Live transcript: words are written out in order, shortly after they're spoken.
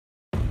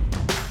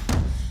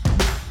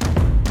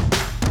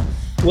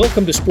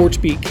Welcome to Sports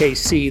Beat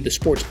KC, the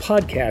sports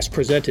podcast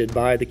presented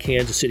by the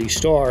Kansas City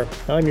Star.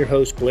 I'm your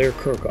host, Blair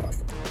Kirchhoff.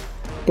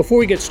 Before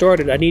we get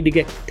started, I need to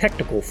get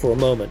technical for a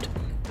moment.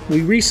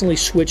 We recently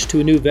switched to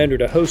a new vendor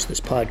to host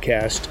this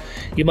podcast.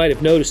 You might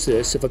have noticed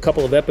this if a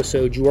couple of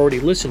episodes you already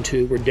listened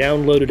to were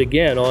downloaded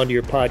again onto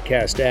your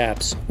podcast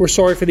apps. We're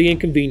sorry for the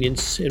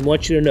inconvenience and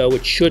want you to know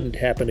it shouldn't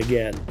happen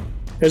again.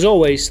 As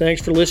always,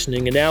 thanks for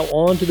listening, and now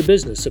on to the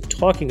business of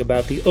talking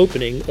about the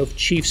opening of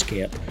Chiefs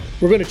camp.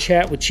 We're going to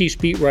chat with Chiefs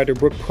beat writer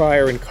Brooke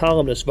Pryor and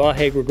columnist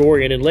Vahe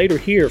Gregorian, and later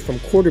hear from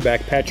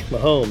quarterback Patrick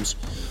Mahomes.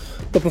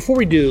 But before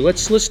we do,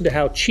 let's listen to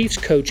how Chiefs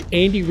coach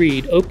Andy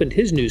Reid opened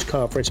his news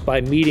conference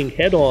by meeting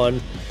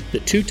head-on the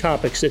two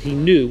topics that he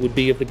knew would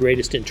be of the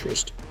greatest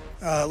interest.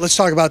 Let's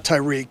talk about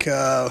Tyreek.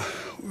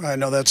 I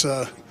know that's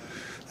a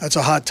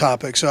hot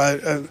topic.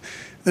 So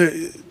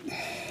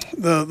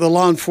the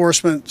law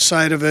enforcement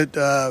side of it,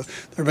 there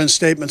have been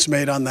statements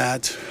made on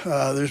that.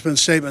 There's been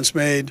statements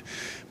made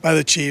by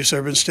the Chiefs. There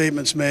have been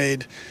statements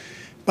made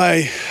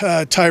by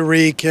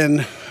Tyreek,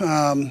 and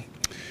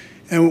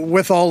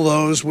with all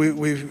those,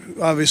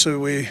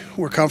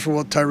 we're comfortable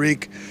with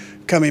Tyreek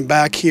coming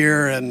back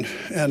here, and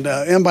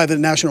by the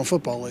National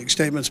Football League,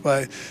 statements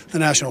by the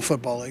National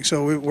Football League.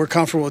 So we're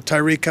comfortable with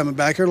Tyreek coming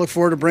back here. Look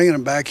forward to bringing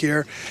him back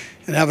here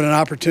and having an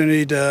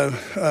opportunity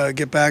to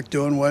get back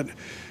doing what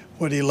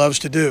he loves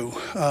to do.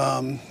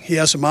 He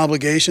has some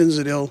obligations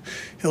that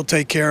he'll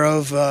take care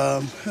of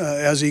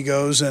as he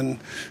goes, and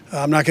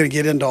I'm not going to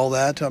get into all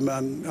that. I'm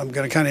going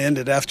to kind of end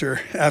it after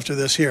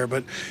this here.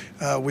 But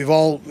we've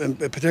all, and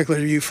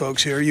particularly you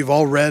folks here, you've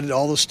all read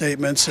all the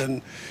statements,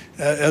 and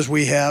as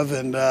we have,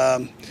 and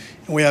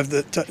we have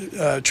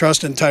the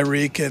trust in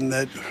Tyreek, and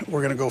that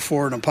we're going to go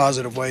forward in a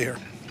positive way here.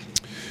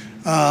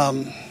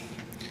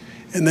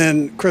 And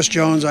then Chris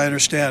Jones, I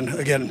understand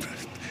again.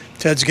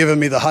 Ted's given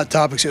me the hot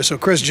topics here. So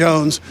Chris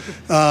Jones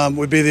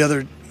would be the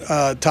other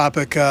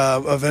topic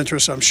of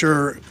interest. I'm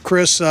sure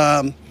Chris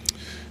will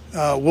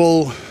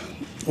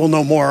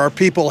know more. Our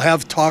people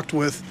have talked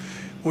with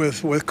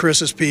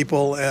Chris's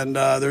people, and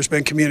there's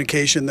been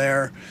communication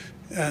there.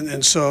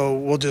 And so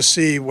we'll just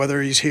see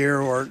whether he's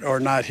here or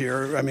not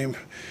here. I mean,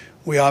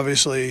 we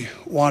obviously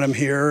want him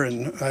here,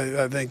 and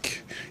I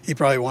think he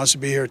probably wants to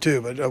be here too.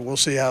 But we'll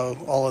see how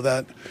all of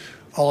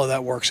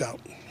that works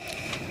out.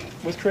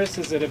 With Chris,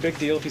 is it a big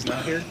deal if he's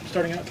not here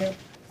starting out camp?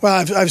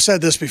 Well, I've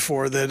said this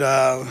before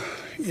that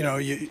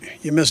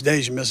you miss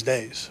days, you miss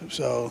days.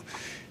 So,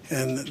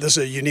 and this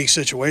is a unique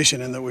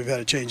situation in that we've had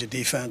a change of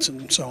defense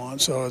and so on.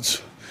 So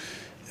it's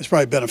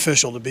probably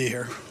beneficial to be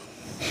here.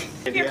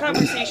 What have your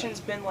conversations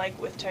been like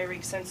with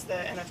Tyreek since the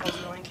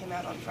NFL's ruling came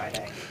out on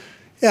Friday?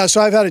 Yeah, so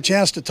I've had a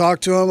chance to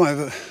talk to him.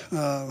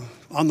 I've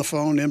on the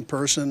phone, in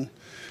person.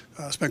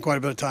 Spent quite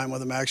a bit of time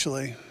with him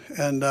actually,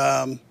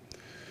 and.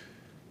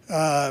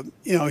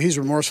 He's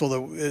remorseful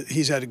that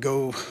he's had to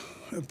go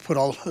put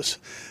all of us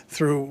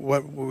through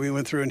what we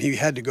went through, and he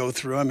had to go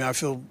through. I mean, I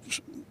feel,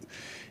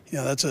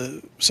 that's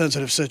a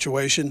sensitive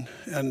situation,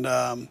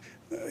 and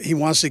he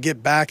wants to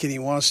get back, and he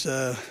wants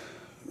to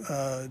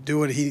do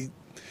what he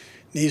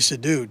needs to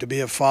do to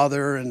be a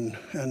father and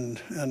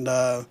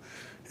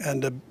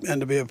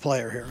to be a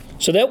player here.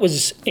 So that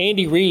was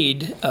Andy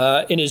Reid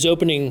in his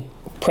opening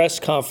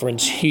press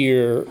conference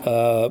here.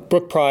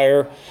 Brooke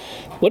Pryor,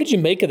 what did you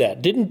make of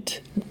that?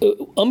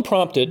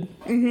 Unprompted,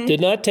 did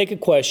not take a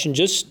question.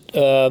 Just,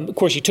 of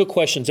course, he took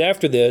questions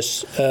after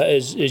this,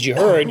 as you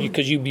heard,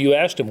 because you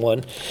asked him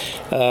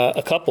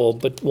a couple,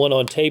 but one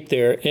on tape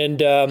there.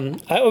 And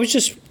I was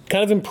just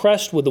kind of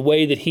impressed with the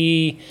way that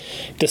he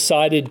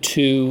decided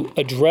to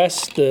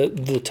address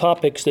the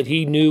topics that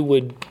he knew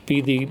would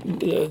be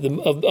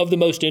of the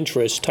most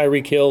interest,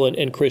 Tyreek Hill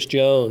and Chris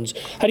Jones.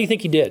 How do you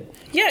think he did?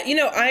 Yeah,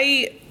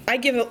 I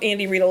give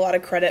Andy Reid a lot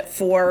of credit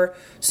for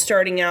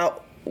starting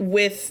out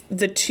with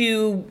the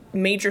two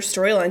major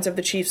storylines of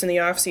the Chiefs in the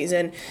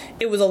offseason.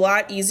 It was a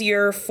lot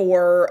easier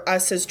for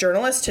us as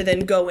journalists to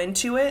then go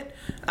into it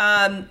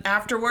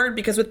afterward,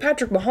 because with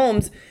Patrick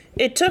Mahomes,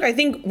 it took, I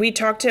think we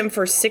talked to him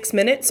for 6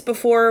 minutes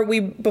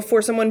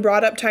before someone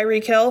brought up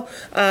Tyreek Hill,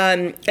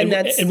 and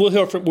we'll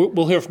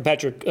hear from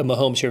Patrick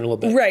Mahomes here in a little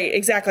bit. Right,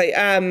 exactly.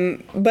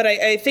 But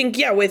I think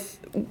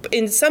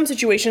in some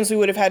situations we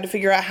would have had to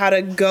figure out how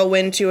to go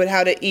into it,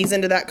 how to ease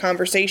into that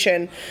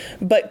conversation.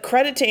 But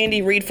credit to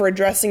Andy Reid for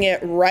addressing it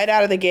right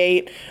out of the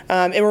gate.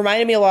 It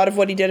reminded me a lot of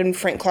what he did in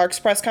Frank Clark's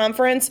press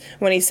conference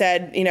when he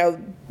said,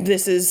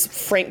 this is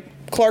Frank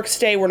Clark's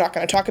day. We're not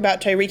going to talk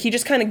about Tyreek. He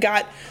just kind of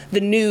got the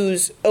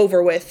news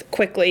over with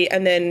quickly,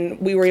 and then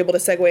we were able to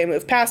segue and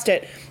move past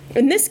it.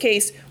 In this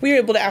case, we were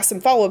able to ask some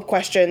follow-up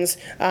questions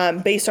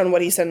based on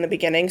what he said in the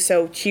beginning.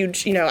 So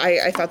huge,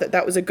 I thought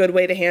that was a good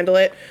way to handle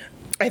it.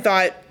 I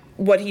thought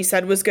what he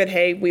said was good.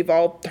 Hey, we've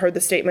all heard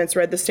the statements,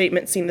 read the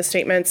statements, seen the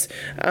statements.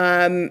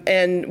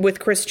 And with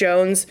Chris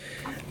Jones,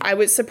 I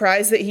was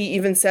surprised that he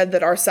even said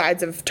that our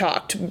sides have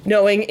talked.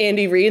 Knowing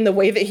Andy Reid and the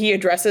way that he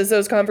addresses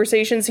those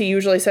conversations, he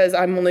usually says,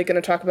 I'm only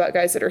going to talk about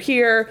guys that are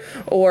here,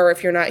 or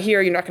if you're not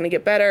here, you're not going to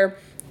get better.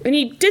 And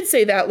he did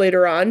say that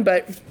later on,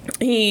 but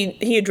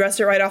he addressed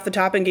it right off the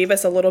top and gave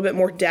us a little bit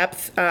more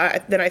depth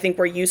than I think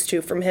we're used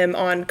to from him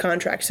on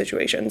contract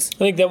situations. I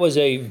think that was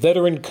a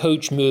veteran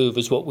coach move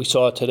is what we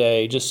saw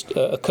today. Just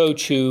a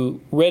coach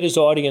who read his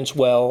audience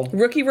well.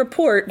 Rookie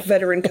report,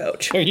 veteran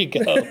coach. There you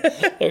go.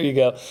 There you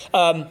go.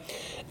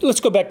 Let's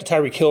go back to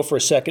Tyreek Hill for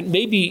a second.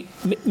 Maybe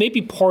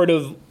part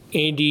of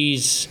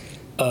Andy's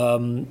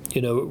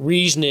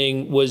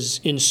reasoning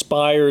was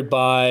inspired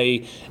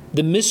by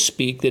the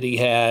misspeak that he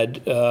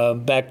had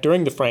back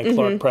during the Frank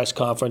Clark press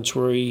conference,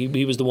 where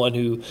he was the one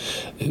who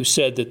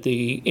said that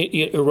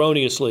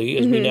erroneously,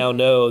 as we now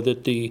know,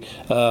 that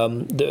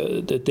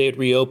that they had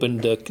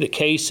reopened the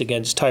case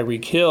against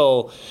Tyreek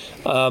Hill,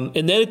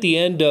 and then at the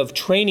end of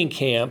training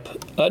camp,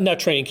 not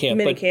training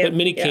camp, but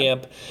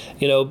minicamp,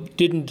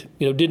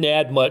 didn't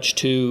add much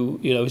to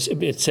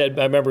it said.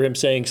 I remember him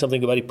saying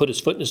something about he put his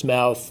foot in his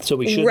mouth, so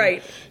we shouldn't.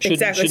 Right,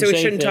 exactly. So we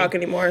shouldn't talk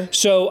anymore.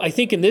 So I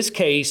think in this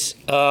case,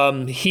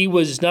 he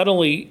was not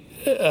only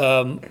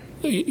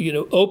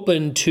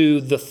open to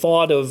the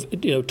thought of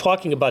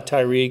talking about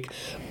Tyreek,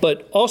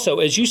 but also,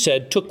 as you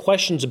said, took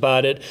questions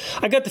about it.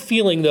 I got the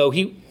feeling, though,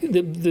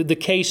 the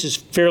case is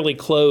fairly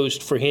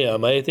closed for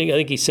him. I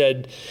think he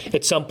said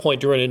at some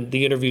point during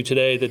the interview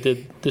today that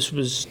today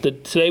was the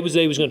day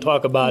he was going to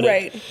talk about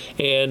it,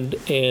 and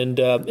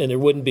there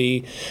wouldn't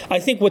be. I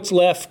think what's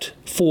left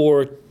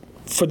for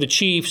the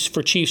Chiefs,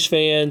 for Chiefs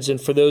fans,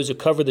 and for those that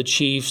cover the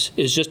Chiefs,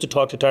 is just to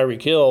talk to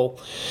Tyreek Hill.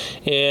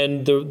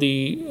 And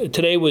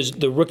today was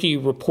the rookie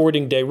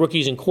reporting day.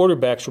 Rookies and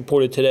quarterbacks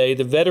reported today.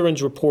 The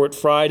veterans report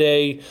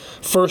Friday.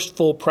 First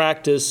full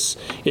practice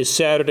is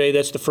Saturday.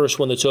 That's the first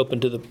one that's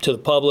open to the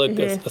public.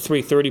 A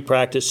 3:30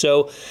 practice.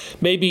 So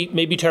maybe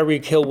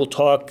Tyreek Hill will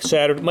talk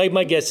Saturday.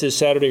 My guess is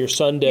Saturday or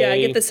Sunday. Yeah, I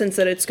get the sense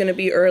that it's going to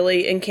be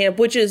early in camp,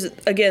 which is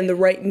again the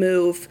right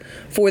move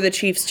for the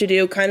Chiefs to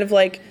do. Kind of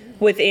like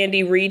with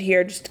Andy Reid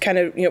here, just kind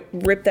of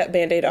rip that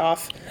Band-Aid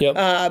off,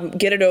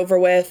 get it over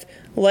with,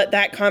 let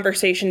that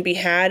conversation be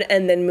had,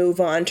 and then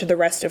move on to the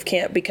rest of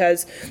camp,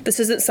 because this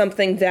isn't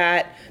something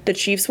that the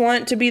Chiefs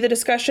want to be the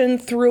discussion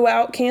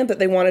throughout camp, that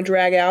they want to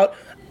drag out.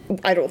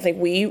 I don't think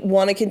we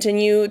want to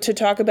continue to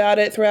talk about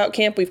it throughout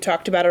camp. We've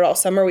talked about it all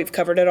summer. We've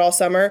covered it all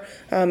summer.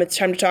 It's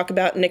time to talk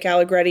about Nick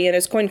Allegretti and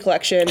his coin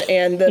collection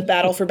and the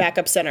battle for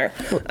backup center.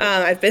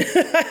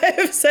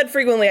 I've said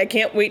frequently I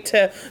can't wait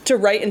to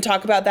write and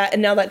talk about that,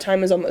 and now that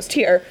time is almost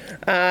here.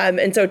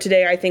 And so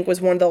today I think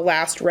was one of the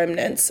last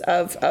remnants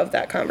of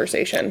that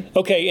conversation.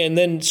 Okay, and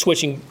then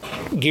switching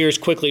gears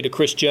quickly to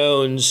Chris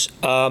Jones.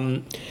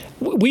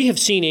 We have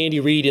seen Andy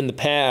Reid in the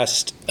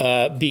past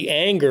be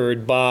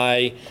angered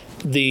by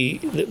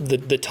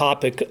the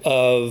topic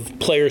of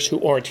players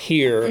who aren't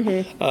here.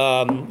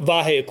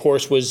 Vahe, of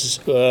course, was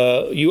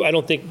you. I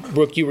don't think,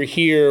 Brooke, you were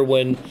here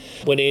when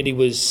Andy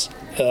was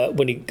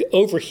when he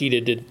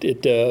overheated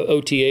at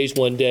OTAs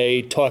one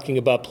day, talking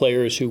about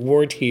players who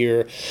weren't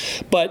here.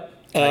 But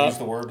can I use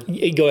the word?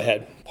 Go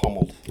ahead.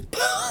 Pummeled.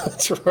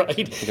 That's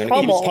right. He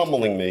was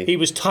pummeling me. He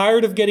was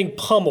tired of getting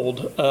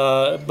pummeled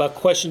about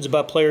questions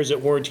about players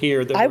that weren't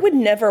here. I would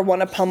never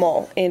want to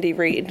pummel Andy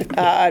Reid.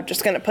 I'm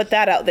just going to put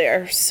that out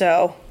there.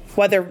 So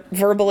whether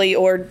verbally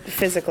or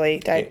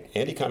physically.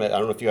 Andy kind of, I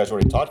don't know if you guys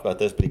already talked about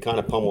this, but he kind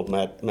of pummeled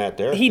Matt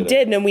Derrick. He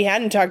did, and we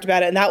hadn't talked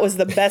about it, and that was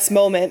the best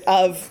moment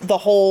of the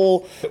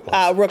whole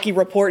rookie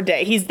report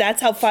day.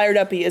 That's how fired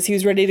up he is. He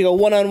was ready to go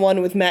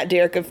one-on-one with Matt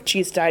Derrick of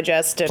Chiefs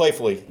Digest. And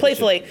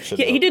Playfully.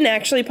 He didn't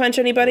actually punch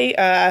anybody,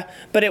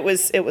 but it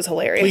was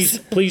hilarious.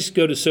 Please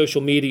go to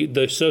social media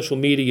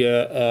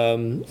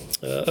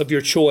of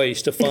your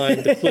choice to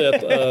find the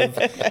clip of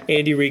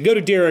Andy Reid. Go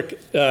to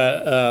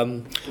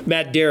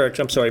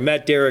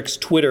Matt Derrick's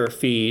Twitter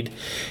feed,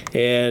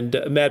 and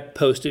Matt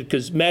posted,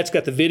 because Matt's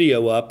got the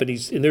video up,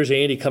 and there's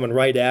Andy coming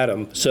right at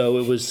him. So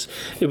it was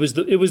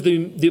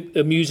the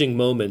amusing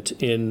moment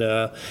in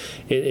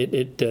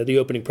the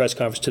opening press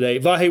conference today.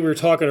 Vahe, we were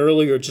talking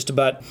earlier just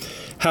about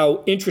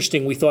how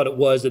interesting we thought it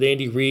was that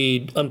Andy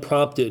Reid,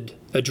 unprompted,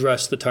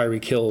 addressed the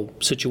Tyreek Hill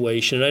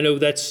situation. And I know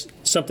that's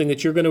something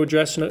that you're going to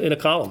address in a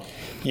column.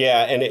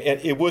 Yeah, and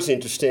it was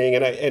interesting,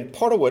 and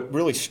part of what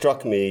really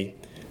struck me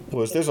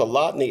was there's a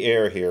lot in the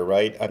air here,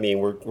 right? I mean,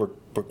 we're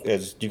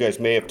as you guys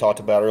may have talked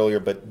about earlier,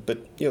 but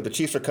the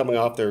Chiefs are coming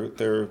off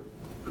their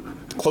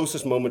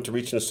closest moment to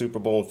reaching a Super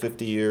Bowl in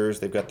 50 years.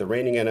 They've got the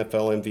reigning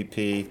NFL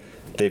MVP.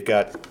 They've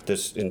got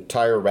this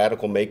entire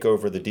radical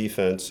makeover of the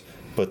defense.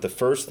 But the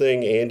first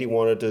thing Andy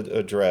wanted to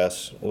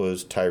address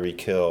was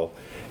Tyreek Hill.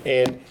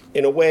 And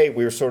in a way,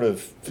 we were sort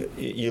of,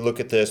 you look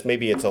at this,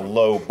 maybe it's a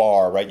low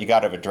bar, right? You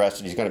got to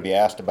address it. He's going to be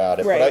asked about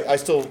it. Right. But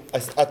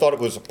I thought it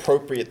was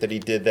appropriate that he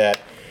did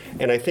that.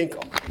 And I think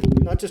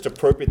not just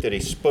appropriate that he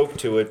spoke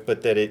to it,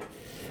 but that it,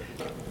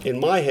 in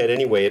my head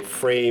anyway, it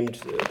framed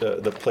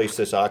the place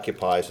this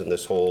occupies in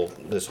this whole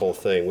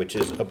thing, which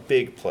is a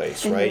big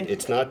place, right?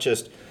 It's not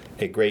just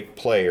a great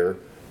player;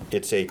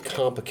 it's a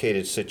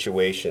complicated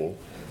situation,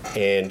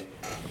 and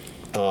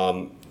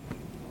kind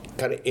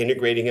of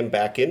integrating him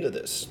back into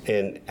this.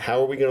 And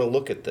how are we going to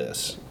look at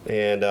this?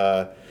 And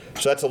so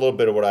that's a little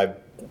bit of what I've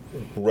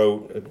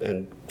wrote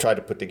and tried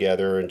to put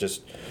together, and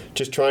just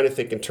trying to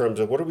think in terms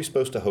of what are we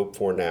supposed to hope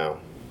for now.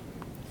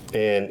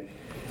 And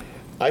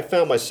I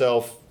found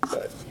myself.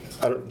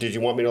 Did you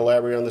want me to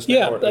elaborate on this?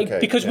 Yeah, now? Okay,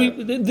 because yeah.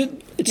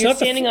 It's You're not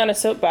standing on a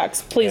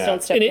soapbox. Please Yeah.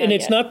 don't step down and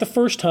it's yet. not the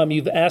first time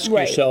you've asked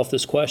Right. yourself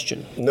this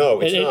question. No,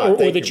 it's not. Or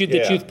Thank that you. that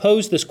Yeah. you've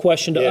posed this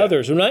question to Yeah.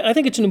 others. And I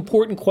think it's an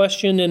important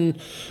question, and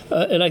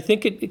I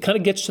think it kind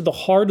of gets to the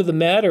heart of the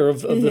matter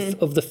of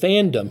the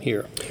fandom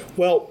here.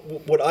 Well,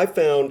 what I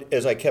found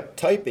as I kept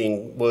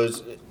typing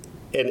was,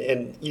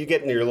 and you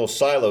get into your little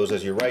silos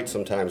as you write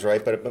sometimes,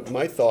 right? But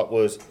my thought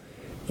was,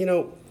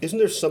 isn't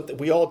there something,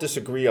 we all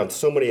disagree on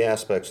so many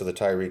aspects of the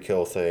Tyreek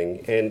Hill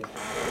thing, and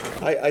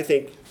I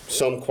think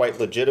some quite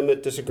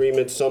legitimate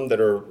disagreements, some that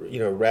are,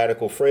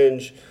 radical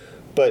fringe,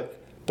 but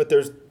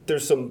there's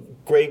some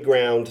gray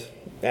ground,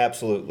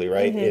 absolutely,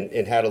 right,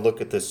 in how to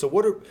look at this. So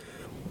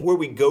where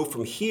we go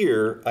from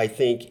here, I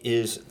think,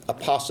 is a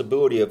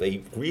possibility of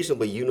a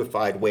reasonably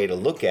unified way to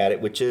look at it,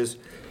 which is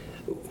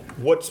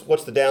what's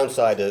the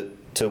downside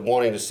to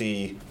wanting to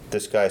see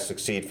this guy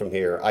succeed from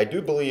here. I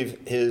do believe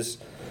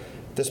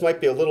this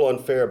might be a little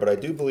unfair, but I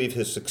do believe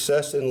his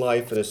success in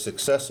life and his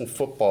success in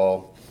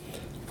football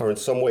are in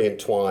some way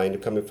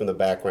entwined, coming from the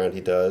background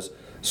he does.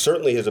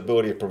 Certainly his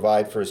ability to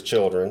provide for his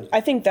children.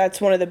 I think that's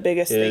one of the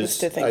biggest things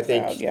to think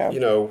about. Yeah.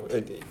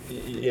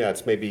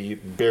 It's maybe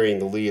burying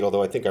the lead,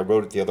 although I think I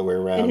wrote it the other way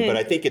around. But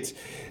I think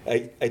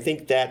I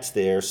think that's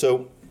there.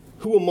 So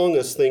who among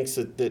us thinks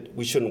that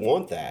we shouldn't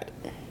want that,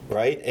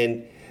 right?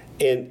 And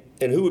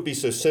who would be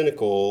so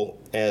cynical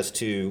as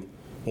to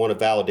want to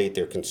validate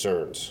their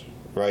concerns,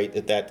 right?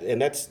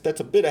 That's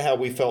a bit of how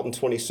we felt in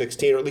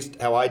 2016, or at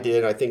least how I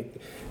did. I think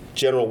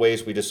general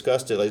ways we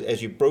discussed it,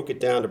 as you broke it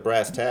down to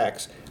brass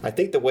tacks, I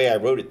think the way I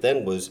wrote it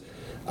then was,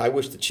 I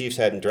wish the Chiefs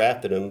hadn't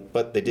drafted him,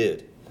 but they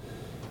did.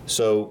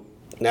 So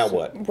now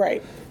what?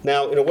 Right.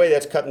 Now, in a way,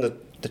 that's cutting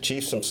the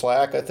Chiefs some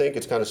slack, I think.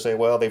 It's kind of saying,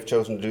 well, they've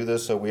chosen to do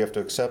this, so we have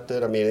to accept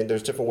it. I mean,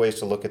 there's different ways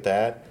to look at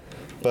that.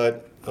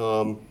 But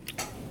I'm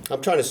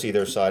trying to see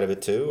their side of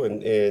it, too.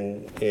 And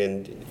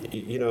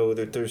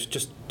there's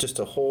just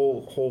a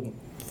whole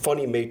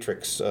funny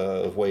matrix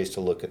of ways to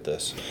look at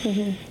this.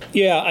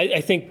 Yeah, I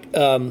think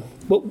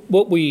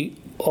what we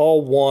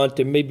all want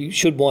and maybe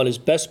should want is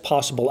best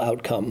possible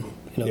outcome.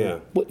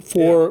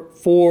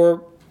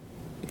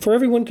 For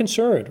everyone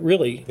concerned,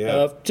 really.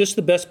 Yeah. Just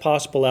the best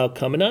possible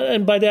outcome,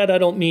 and by that I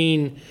don't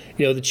mean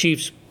the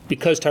Chiefs,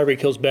 because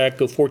Tyreek Hill's back,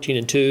 go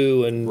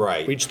 14-2 and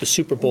Right. reach the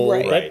Super Bowl.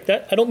 Right.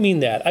 That I don't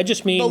mean that. I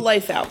just mean The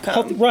life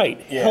outcome.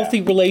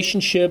 Healthy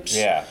relationships.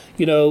 Yeah.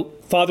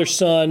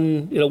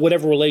 Father-son,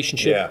 whatever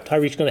relationship Yeah.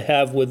 Tyreek's going to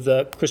have with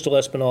Crystal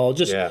Espinal.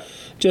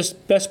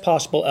 Just best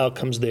possible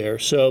outcomes there.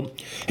 So,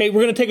 hey,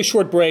 we're going to take a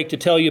short break to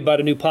tell you about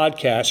a new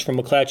podcast from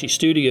McClatchy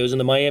Studios and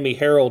the Miami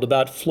Herald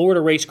about Florida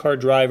race car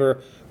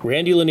driver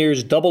Randy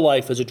Lanier's double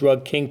life as a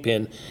drug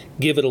kingpin.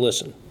 Give it a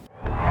listen.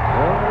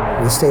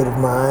 The state of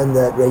mind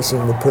that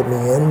racing would put me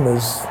in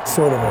was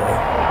extraordinary.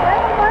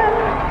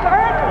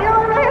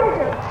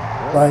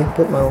 I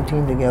put my own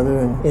team together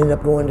and ended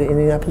up going to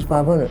Indianapolis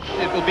 500.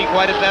 It will be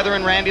quite a feather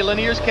in Randy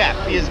Lanier's cap.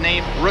 He is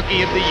named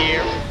Rookie of the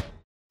Year.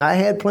 I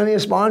had plenty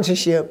of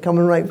sponsorship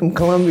coming right from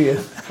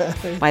Columbia.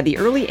 By the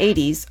early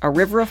 80s, a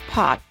river of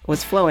pot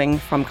was flowing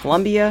from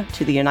Colombia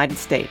to the United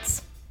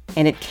States.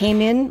 And it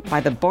came in by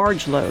the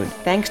barge load,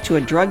 thanks to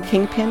a drug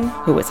kingpin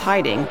who was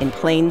hiding in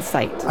plain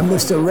sight. I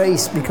missed a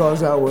race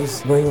because I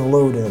was bringing a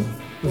load in.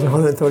 It was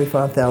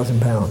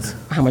 135,000 pounds.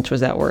 How much was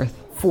that worth?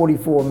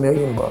 $44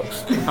 million.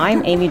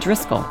 I'm Amy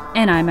Driscoll.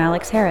 And I'm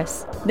Alex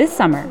Harris. This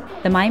summer,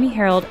 the Miami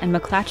Herald and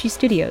McClatchy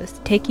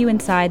Studios take you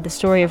inside the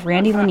story of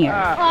Randy Lanier.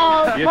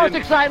 Oh, the most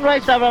exciting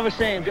race I've ever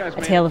seen. A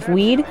tale of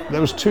weed.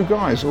 There was two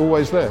guys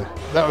always there.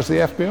 That was the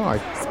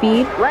FBI.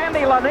 Speed.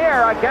 Randy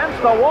Lanier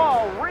against the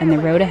wall. And the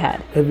road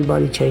ahead.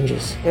 Everybody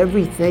changes.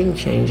 Everything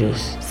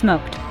changes.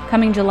 Smoked.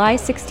 Coming July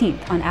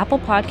 16th on Apple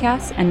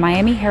Podcasts and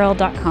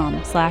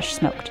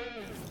MiamiHerald.com/smoked.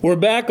 We're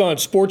back on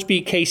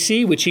SportsBeat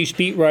KC with Chiefs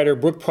beat writer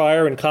Brooke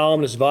Pryor and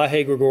columnist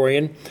Vahe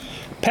Gregorian.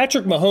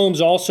 Patrick Mahomes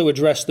also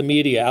addressed the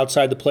media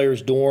outside the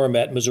players' dorm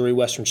at Missouri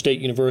Western State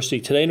University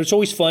today, and it's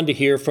always fun to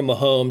hear from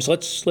Mahomes.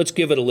 Let's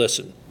give it a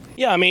listen.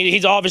 Yeah, I mean,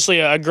 he's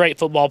obviously a great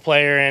football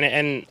player,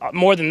 and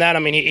more than that, I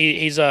mean,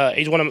 he's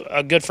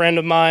a good friend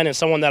of mine and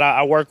someone that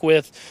I work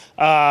with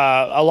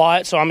a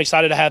lot. So I'm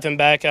excited to have him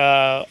back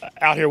out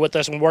here with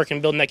us and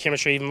working, building that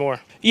chemistry even more.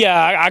 Yeah,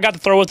 I got to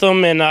throw with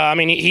him, and I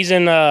mean, he's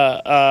in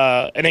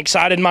an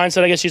excited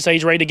mindset, I guess you'd say.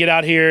 He's ready to get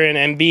out here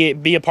and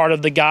be a part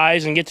of the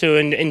guys and get to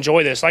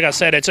enjoy this. Like I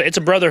said, it's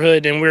a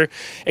brotherhood, and we're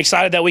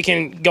excited that we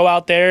can go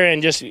out there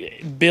and just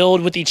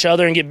build with each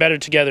other and get better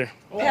together.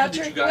 How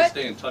did you guys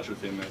stay in touch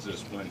with him as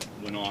this went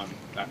on?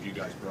 after you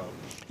guys broke?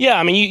 Yeah,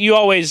 I mean, you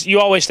always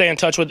stay in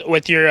touch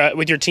with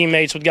your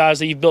teammates, with guys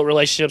that you've built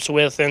relationships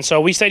with, and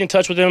so we stayed in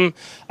touch with them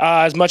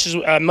as much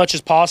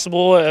as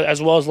possible,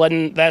 as well as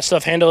letting that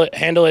stuff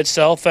handle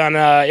itself. And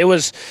it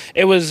was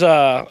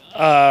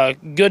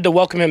good to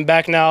welcome him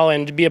back now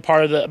and to be a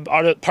part of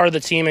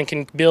the team and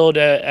can build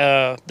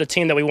the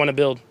team that we want to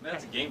build.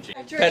 That's a game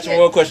changer. Patrick,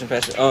 one question,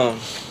 Patrick.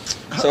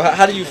 So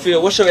how do you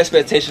feel? What's your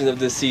expectations of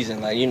this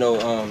season? Like,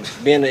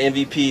 being the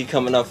MVP,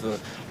 coming off a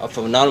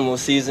phenomenal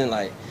season,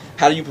 like.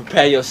 How do you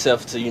prepare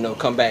yourself to,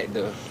 come back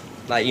to,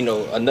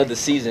 another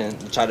season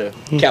to try to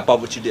cap off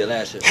what you did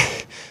last year?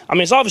 I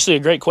mean, it's obviously a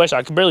great question.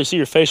 I could barely see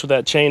your face with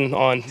that chain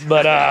on,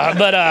 but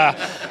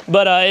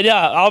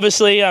yeah,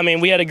 obviously, I mean,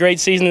 we had a great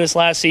season this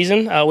last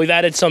season. We've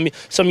added some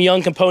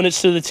young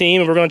components to the team,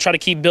 and we're going to try to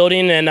keep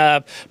building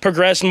and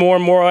progress more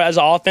and more as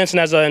an offense and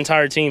as an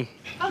entire team.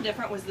 How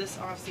different was this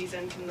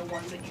offseason from the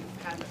ones that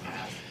you've had in the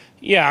past?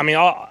 Yeah, I mean,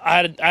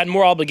 I had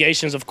more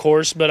obligations, of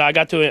course, but I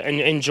got to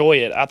enjoy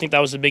it. I think that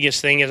was the biggest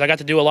thing is I got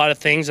to do a lot of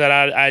things that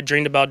I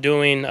dreamed about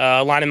doing,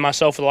 aligning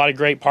myself with a lot of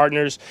great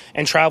partners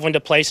and traveling to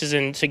places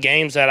and to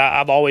games that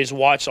I've always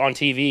watched on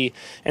TV.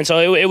 And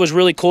so it was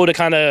really cool to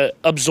kind of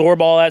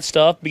absorb all that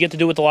stuff, get to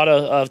do with a lot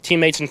of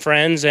teammates and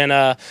friends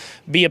and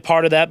be a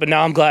part of that. But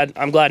now I'm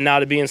glad now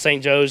to be in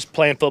St. Joe's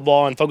playing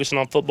football and focusing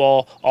on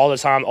football all the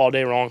time, all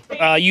day long.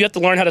 You have to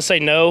learn how to say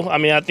no. I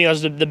mean, I think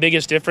that's the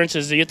biggest difference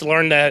is you have to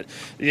learn that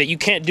you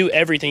can't do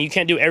everything. You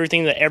can't do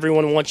everything that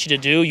everyone wants you to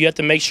do. You have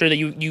to make sure that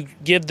you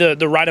give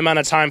the right amount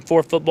of time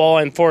for football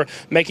and for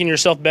making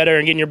yourself better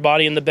and getting your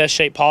body in the best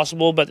shape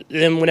possible. But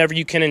then whenever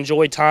you can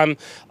enjoy time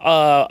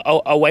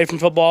away from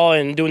football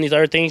and doing these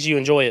other things, you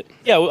enjoy it.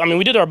 Yeah, I mean,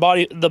 we did our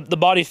the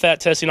body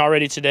fat testing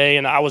already today,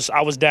 and I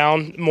was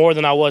down more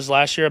than I was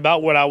last year,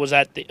 about what I was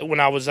at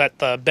when I was at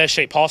the best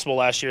shape possible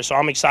last year. So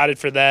I'm excited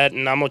for that,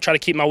 and I'm going to try to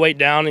keep my weight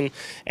down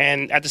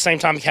and at the same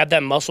time have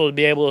that muscle to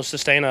be able to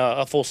sustain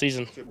a full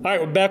season. All right,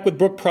 we're back with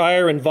Brooke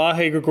Pryor and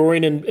Vahe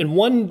Gregorian, and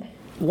one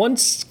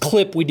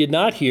clip we did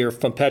not hear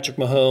from Patrick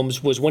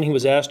Mahomes was when he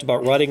was asked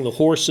about riding the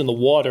horse in the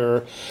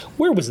water.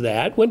 Where was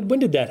that? When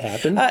did that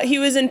happen? He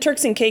was in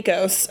Turks and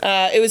Caicos.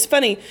 It was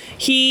funny.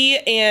 He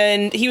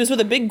was with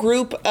a big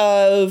group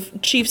of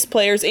Chiefs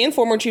players and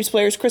former Chiefs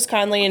players. Chris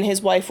Conley and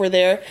his wife were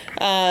there.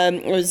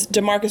 It was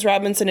Demarcus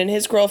Robinson and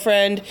his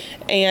girlfriend,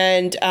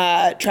 and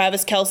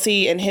Travis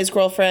Kelce and his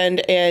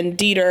girlfriend, and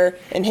Dieter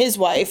and his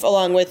wife,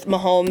 along with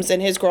Mahomes and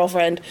his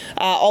girlfriend,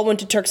 all went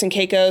to Turks and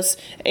Caicos.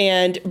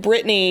 And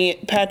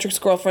Brittany, Patrick's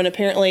girlfriend,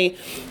 apparently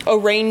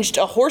arranged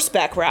a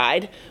horseback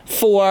ride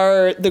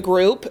for the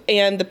group,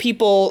 and the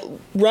people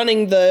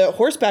running the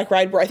horseback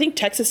ride were, I think,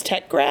 Texas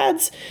Tech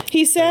grads,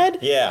 he said.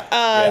 Yeah.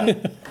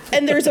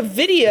 And there's a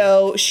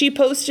video, she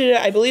posted it,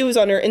 I believe it was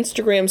on her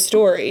Instagram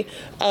story,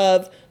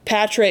 of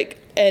Patrick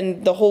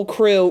and the whole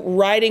crew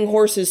riding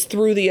horses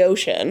through the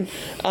ocean.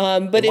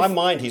 But in my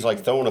mind, he's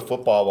like throwing a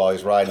football while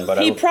he's riding,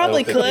 but he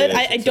probably could.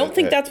 I don't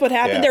think that's what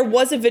happened. Yeah. There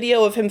was a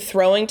video of him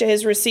throwing to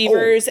his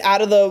receivers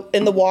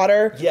in the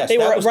water. Yes, they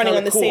were running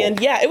on the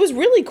sand. Yeah, it was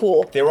really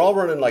cool. They were all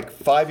running like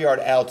 5-yard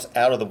outs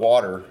out of the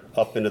water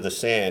up into the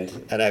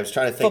sand, and I was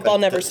trying to think, football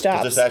never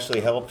stops. Does this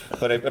actually help?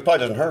 But it probably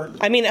doesn't hurt.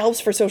 I mean, it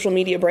helps for social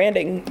media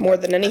branding more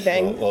than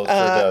anything. Well, it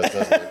sure does,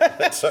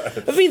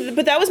 doesn't it?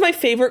 But that was my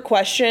favorite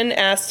question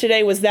asked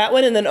today, was that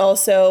one, and then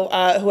also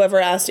whoever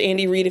asked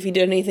Andy Reid if he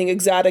did anything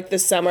exotic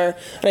this summer,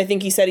 and I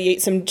think he said he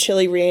ate some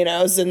chili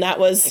rellenos, and that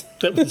was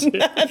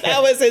that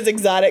was his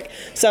exotic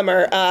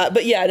summer.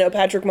 But yeah, no,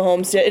 Patrick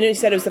Mahomes did, and he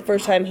said it was the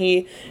first time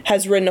he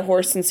has ridden a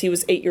horse since he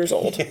was 8 years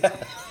old. Yeah.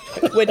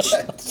 Which,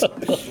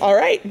 all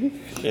right.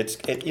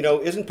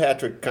 Isn't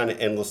Patrick kind of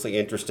endlessly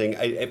interesting?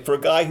 For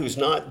a guy who's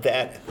not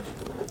that,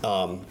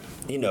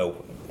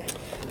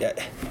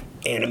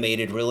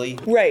 animated, really.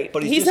 Right.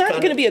 But he's not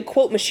going to be a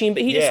quote machine,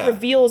 but he just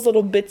reveals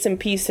little bits and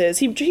pieces.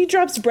 He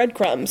drops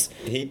breadcrumms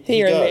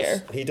here and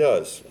there. He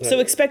does. So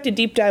expect a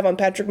deep dive on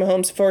Patrick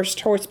Mahomes'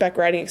 first horseback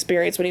riding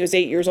experience when he was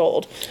 8 years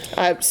old.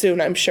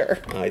 Soon, I'm sure.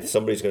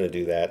 Somebody's going to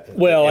do that.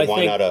 Well, and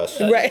why not us?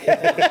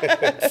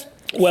 Right.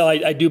 Well,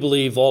 I do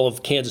believe all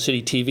of Kansas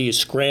City TV is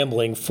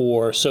scrambling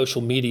for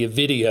social media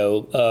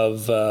video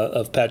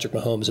of Patrick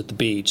Mahomes at the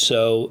beach.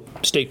 So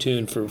stay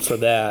tuned for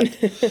that.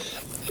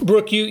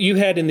 Brooke, you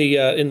had in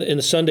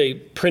the Sunday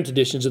print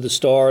editions of the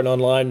Star and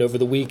online over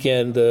the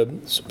weekend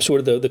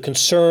the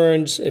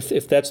concerns,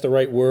 if that's the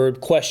right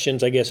word,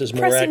 questions, I guess is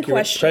more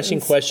accurate.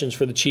 Pressing questions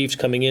for the Chiefs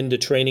coming into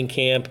training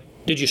camp.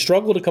 Did you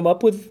struggle to come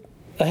up with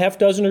a half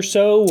dozen or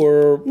so,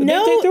 or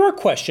no? There are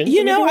questions.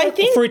 I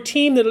think for a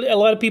team that a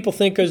lot of people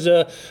think is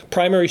a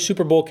primary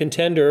Super Bowl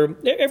contender,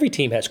 every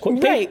team has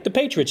questions. Right. The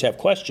Patriots have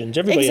questions.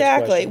 Everybody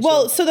has questions.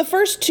 Well, so the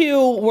first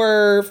two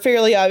were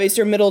fairly obvious.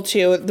 Or middle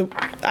two.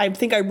 I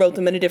think I wrote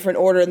them in a different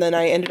order, and then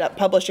I ended up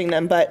publishing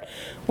them. But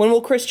when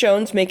will Chris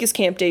Jones make his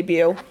camp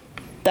debut?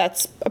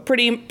 That's a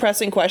pretty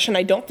pressing question.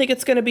 I don't think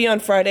it's going to be on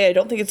Friday. I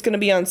don't think it's going to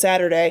be on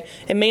Saturday.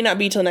 It may not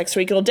be till next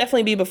week. It'll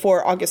definitely be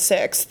before August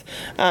 6th,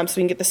 so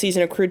we can get the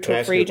season accrued to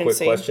a free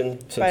agency. Can I ask you a quick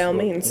question? By all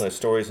means. My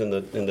story's in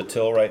the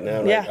till right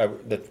now. Yeah.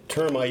 The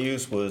term I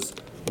used was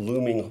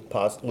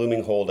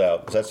looming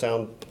holdout. Does that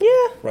sound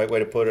right way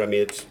to put it? I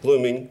mean, it's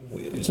looming.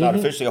 It's not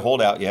officially a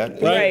holdout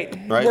yet. Right.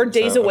 We're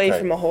days away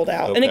from a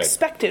holdout, an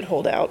expected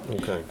holdout.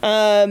 Okay.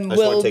 I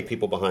just want to take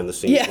people behind the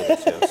scenes. Yeah. With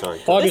this. Yeah,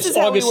 sorry. August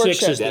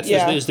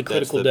 6th is the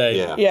critical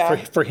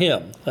day for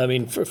him. I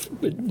mean,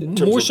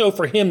 more so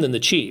for him than the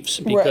Chiefs,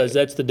 because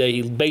that's the day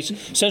he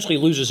essentially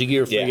loses a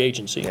year of free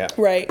agency. Yeah.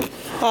 Right.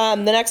 The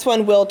next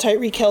one, will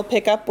Tyreek Hill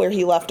pick up where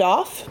he left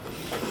off?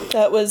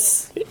 That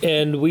was,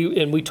 and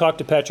we talked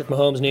to Patrick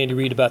Mahomes and Andy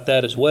Reid about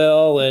that as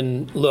well.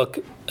 And look,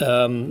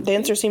 the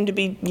answer seemed to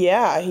be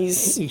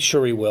he's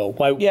sure he will.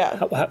 Why? Yeah.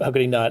 How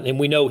could he not? And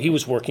we know he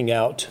was working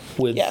out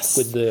with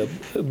the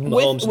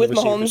Mahomes with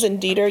Mahomes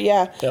and Dieter.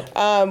 Yeah. Yep.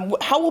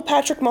 How will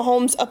Patrick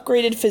Mahomes'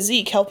 upgraded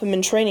physique help him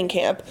in training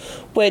camp?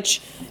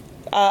 Which.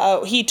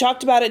 He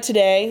talked about it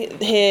today.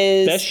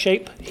 His best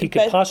shape he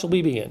could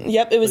possibly be in.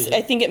 Yep, it was.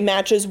 I think it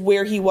matches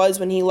where he was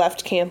when he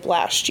left camp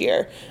last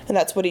year, and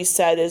that's what he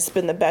said has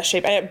been the best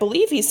shape. I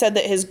believe he said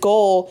that his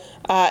goal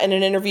in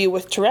an interview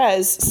with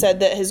Therese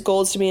said that his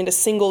goal is to be into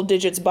single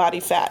digits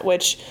body fat,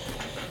 which.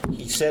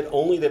 He said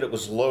only that it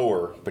was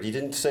lower, but he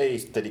didn't say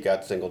that he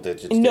got single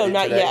digits. No,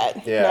 not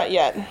yet. Yeah. Not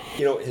yet.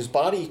 You know, his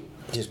body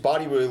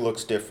really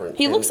looks different.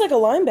 He looks like a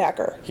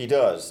linebacker. He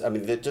does. I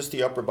mean, just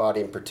the upper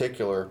body in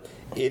particular.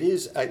 It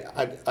is.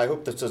 I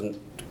hope this doesn't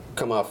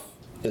come off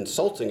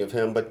insulting of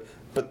him, but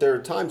there are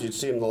times you'd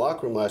see him in the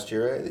locker room last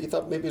year. You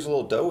thought maybe he's a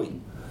little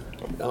doughy,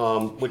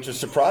 which is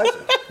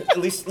surprising. at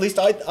least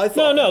I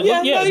thought. No,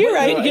 you're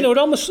right. You know, it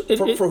almost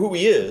for who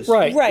he is.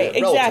 Right.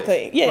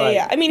 Exactly.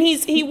 Yeah. I mean,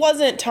 he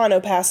wasn't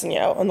Tano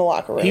Passanio in the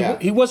locker room.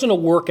 He wasn't a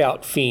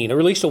workout fiend, or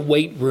at least a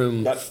weight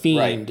room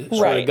fiend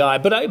sort of guy.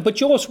 But I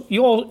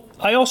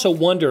also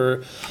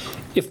wonder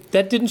if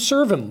that didn't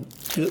serve him.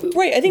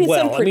 Right, I think it's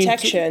some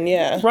protection,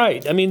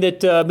 Right, I mean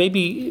that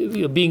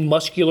maybe being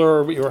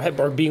muscular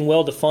or being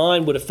well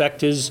defined would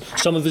affect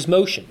some of his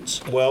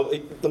motions. Well,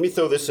 let me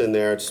throw this in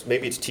there.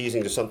 Maybe it's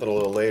teasing to something a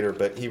little later,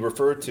 but he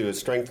referred to his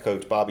strength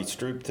coach Bobby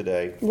Stroop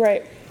today.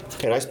 Right.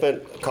 And I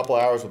spent a couple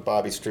hours with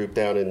Bobby Stroop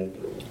down in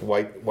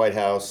White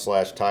House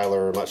 /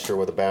 Tyler. I'm not sure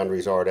where the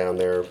boundaries are down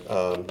there.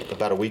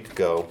 About a week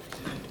ago,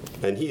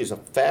 and he is a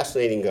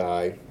fascinating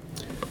guy.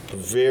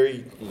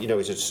 Very,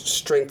 he's a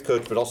strength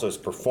coach, but also his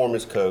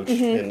performance coach,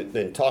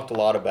 and talked a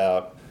lot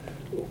about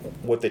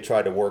what they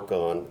tried to work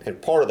on.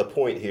 And part of the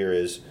point here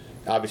is,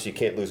 obviously, you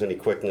can't lose any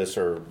quickness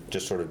or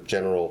just sort of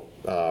general,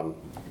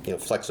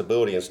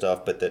 flexibility and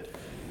stuff. But that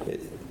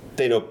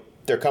they know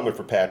they're coming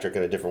for Patrick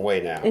in a different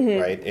way now,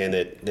 right? And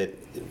that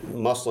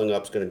muscling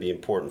up is going to be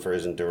important for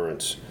his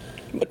endurance.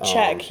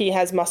 Check. He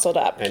has muscled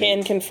up.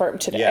 Can confirm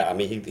today. Yeah, I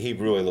mean, he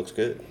really looks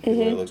good. He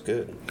really looks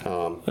good.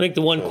 I think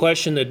the one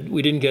question that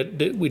we didn't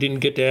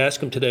get to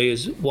ask him today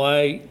is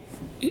why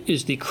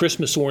is the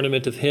Christmas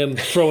ornament of him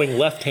throwing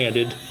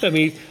left-handed? I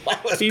mean,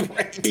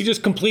 he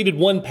just completed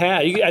one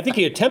pass. I think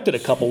he attempted a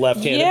couple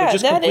lefts-handed, but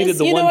just completed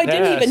the one pass. I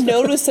didn't even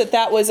notice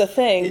that was a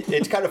thing.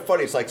 It's kind of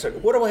funny. It's like, so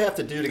what do I have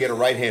to do to get a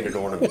right-handed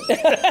ornament? Do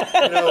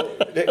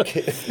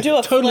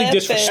a totally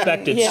flip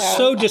disrespected.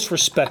 So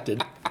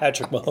disrespected,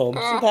 Patrick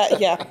Mahomes.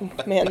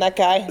 That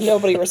guy.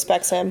 Nobody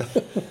respects him.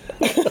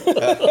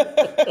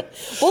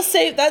 We'll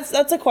save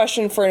that's a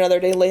question for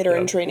another day later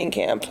in training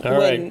camp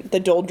when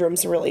the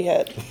doldrums really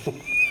hit.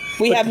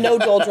 We have no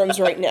doldrums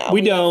right now.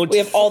 We don't. We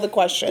have all the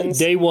questions.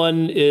 Day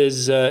one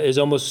is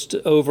almost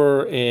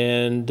over,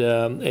 and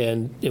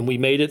we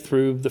made it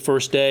through the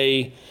first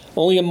day.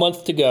 Only a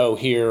month to go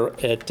here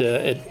at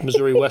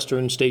Missouri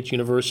Western State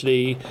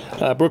University.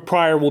 Brooke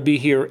Pryor will be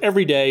here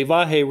every day.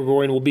 Vahe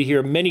Gregorian will be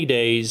here many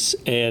days,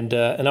 and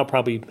I'll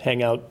probably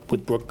hang out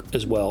with Brooke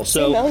as well.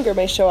 So Sam Ehlinger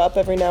may show up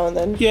every now and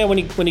then. Yeah, when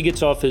he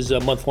gets off his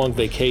month-long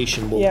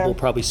vacation, we'll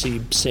probably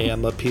see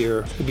Sam up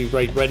here. He'll be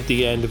right at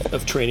the end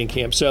of training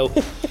camp. So,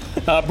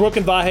 Brooke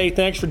and Vahe,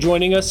 thanks for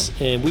joining us,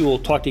 and we will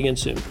talk to you again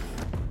soon.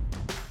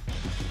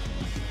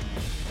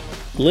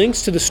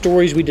 Links to the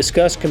stories we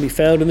discussed can be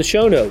found in the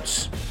show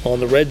notes on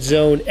the Red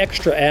Zone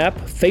Extra app,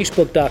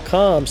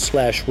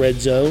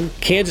 facebook.com/redzone,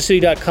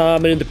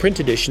 kansascity.com, and in the print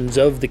editions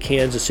of the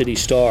Kansas City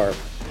Star.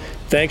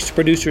 Thanks to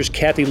producers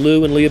Kathy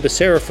Liu and Leah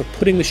Becerra for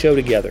putting the show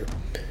together.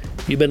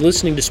 You've been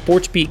listening to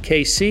Sports Beat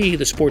KC,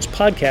 the sports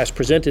podcast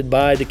presented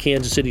by the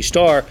Kansas City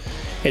Star,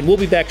 and we'll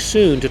be back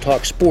soon to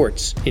talk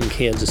sports in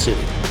Kansas City.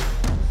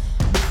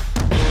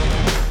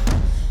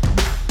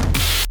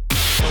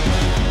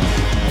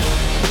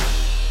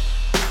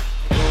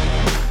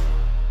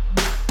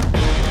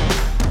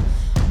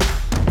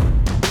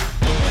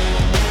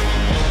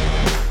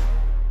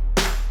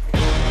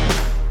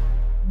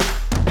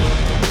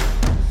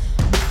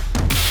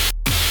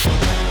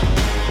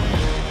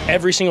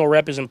 Every single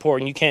rep is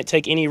important. You can't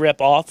take any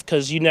rep off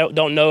because you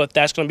don't know if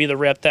that's going to be the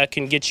rep that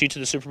can get you to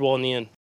the Super Bowl in the end.